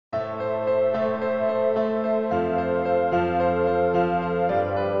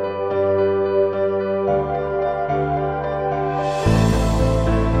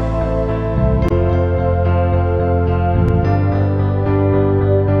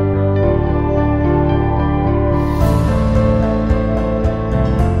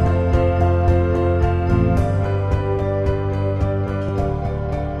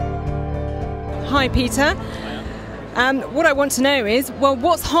Peter. What I want to know is, well,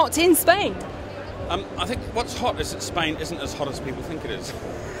 what's hot in Spain? I think what's hot is that Spain isn't as hot as people think it is.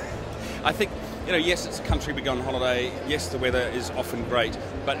 I think, yes, it's a country we go on holiday. Yes, the weather is often great,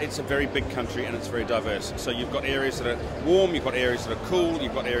 but it's a very big country and it's very diverse. So you've got areas that are warm, you've got areas that are cool,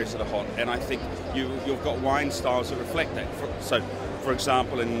 you've got areas that are hot. And I think you've got wine styles that reflect that. So, for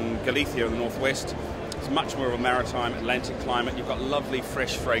example, in Galicia in the northwest, it's much more of a maritime Atlantic climate. You've got lovely,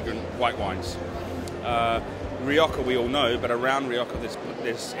 fresh, fragrant white wines. Rioja we all know, but around Rioja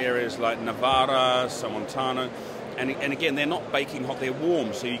there's areas like Navarra, Somontano, and again they're not baking hot, they're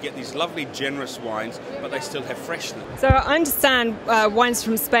warm, so you get these lovely generous wines, but they still have freshness. So I understand Wines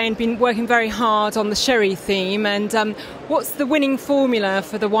from Spain have been working very hard on the sherry theme, and what's the winning formula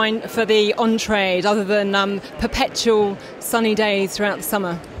for the wine, for the on-trade, other than perpetual sunny days throughout the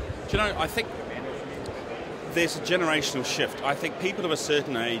summer? Do you know, I think there's a generational shift. I think people of a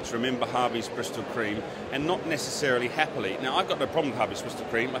certain age remember Harvey's Bristol Cream, and not necessarily happily. Now, I've got no problem with Harvey's Bristol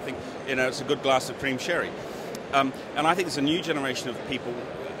Cream. I think it's a good glass of cream sherry, and I think there's a new generation of people,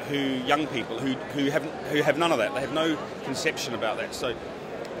 young people, who have none of that. They have no conception about that. So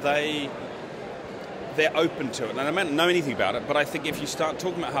they're open to it, and they don't know anything about it. But I think if you start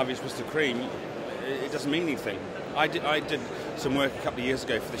talking about Harvey's Bristol Cream, it doesn't mean anything. I did some work a couple of years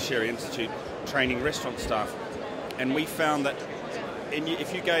ago for the Sherry Institute, training restaurant staff, and we found that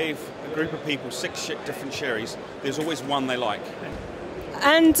if you gave a group of people 6 different sherries, there's always one they like.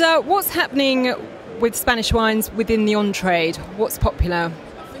 And what's happening with Spanish wines within the on-trade? What's popular?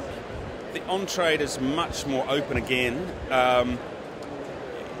 I think the on-trade is much more open again.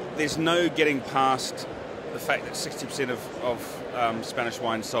 There's no getting past the fact that 60% of Spanish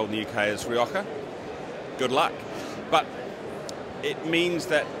wine sold in the UK is Rioja. Good luck. But it means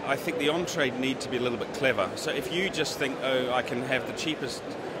that I think the on-trade need to be a little bit clever. So if you just think, oh, I can have the cheapest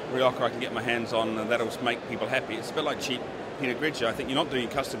Rioja I can get my hands on and that'll make people happy, it's a bit like cheap Pinot Grigio. I think you're not doing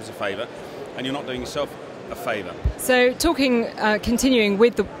your customers a favour and you're not doing yourself a favour. So continuing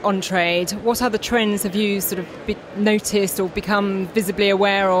with the on-trade, what other trends have you sort of noticed or become visibly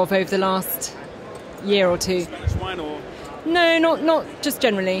aware of over the last year or two? Spanish wine or? No, not just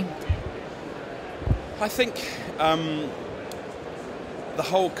generally. I think the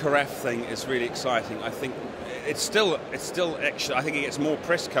whole carafe thing is really exciting. I think it's still actually, I think it gets more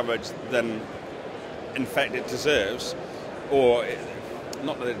press coverage than in fact it deserves, or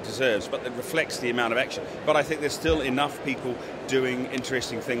not that it deserves, but it reflects the amount of action. But I think there's still enough people doing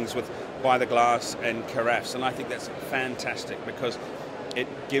interesting things with by the glass and carafes, and I think that's fantastic because it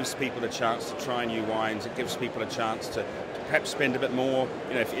gives people a chance to try new wines. It gives people a chance to perhaps spend a bit more.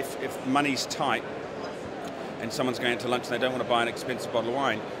 If money's tight and someone's going out to lunch and they don't want to buy an expensive bottle of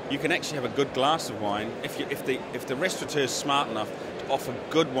wine, you can actually have a good glass of wine. If the restaurateur is smart enough to offer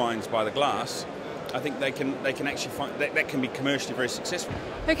good wines by the glass, I think they can actually find that can be commercially very successful.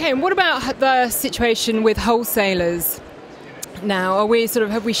 Okay, and what about the situation with wholesalers now?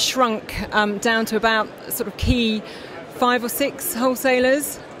 Have we shrunk down to about sort of key 5 or 6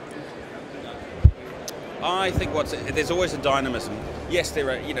 wholesalers? I think there's always a dynamism. Yes, there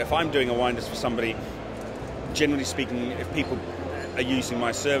are. If I'm doing a wine list for somebody, generally speaking, if people are using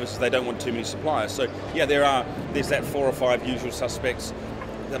my services, they don't want too many suppliers. So yeah, there's that 4 or 5 usual suspects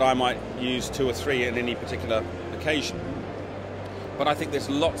that I might use 2 or 3 at any particular occasion. But I think there's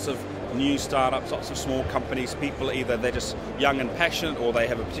lots of new startups, lots of small companies, people either they're just young and passionate or they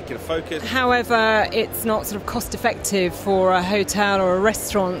have a particular focus. However, it's not sort of cost effective for a hotel or a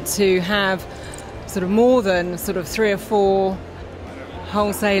restaurant to have sort of more than sort of 3 or 4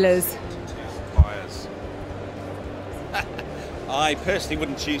 wholesalers. I personally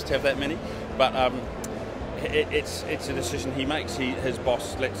wouldn't choose to have that many, but it's a decision he makes. His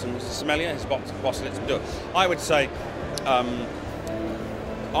boss lets him, Mr. Sommelier, his boss lets him do it. I would say I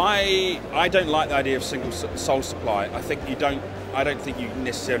don't like the idea of single sole supply. I don't think you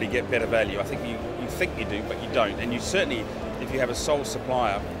necessarily get better value. I think you think you do, but you don't. And you certainly, if you have a sole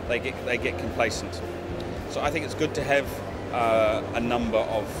supplier, they get complacent. So I think it's good to have a number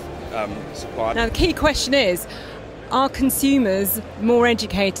of suppliers. Now the key question is, are consumers more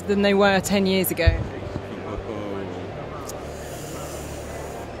educated than they were 10 years ago?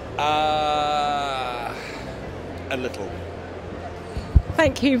 A little.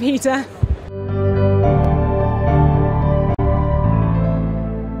 Thank you, Peter.